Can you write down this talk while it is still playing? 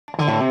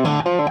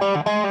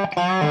Hey,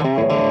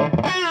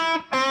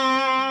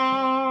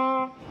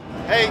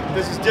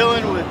 this is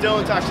Dylan with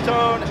Dylan Talks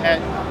Tone at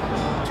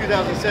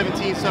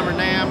 2017 Summer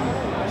NAMM.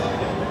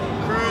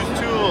 Cruz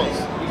tools.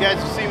 You guys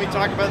have seen me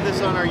talk about this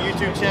on our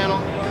YouTube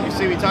channel. You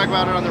see me talk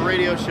about it on the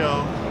radio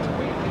show.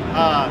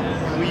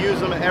 We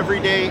use them every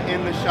day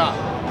in the shop.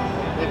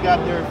 They've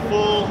got their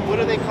full, what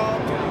are they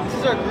called? This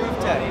is our Groove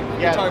Tech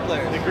guitar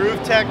player. The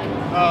Groove Tech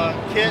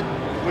kit,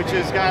 which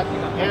has got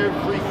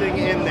everything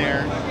in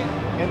there.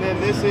 And then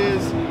this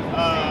is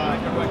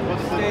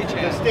what's the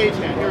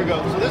stagehand. Here we go.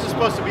 So this is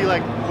supposed to be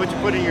like what you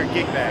put in your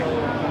gig bag.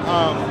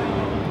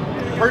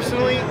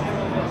 Personally,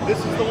 this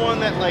is the one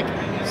that like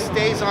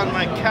stays on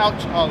my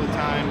couch all the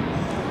time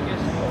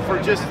for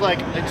just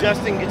like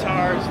adjusting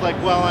guitars like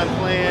while I'm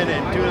playing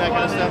and doing that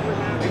kind of stuff.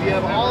 If you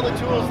have all the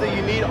tools that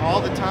you need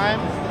all the time,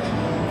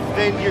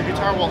 then your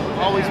guitar will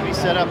always be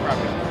set up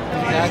properly.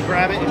 You just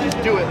grab it and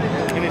just do it,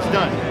 and it's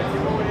done.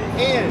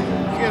 And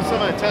here's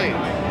something to tell you.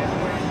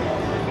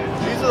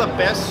 These are the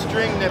best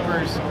string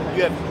nippers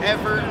you have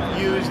ever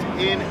used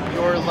in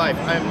your life.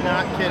 I'm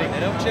not kidding. They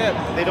don't chip.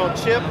 They don't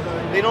chip.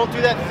 They don't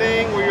do that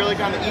thing where you're like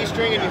on the E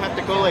string and you have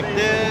to go like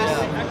this.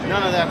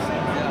 None of that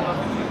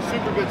stuff.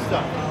 Super good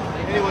stuff.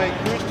 Anyway,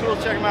 Cruz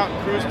Tools, check them out,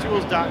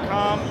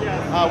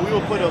 cruztools.com. We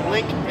will put a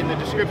link in the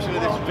description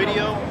of this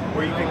video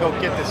where you can go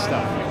get this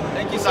stuff.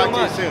 Thank you so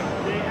much. Talk to you soon.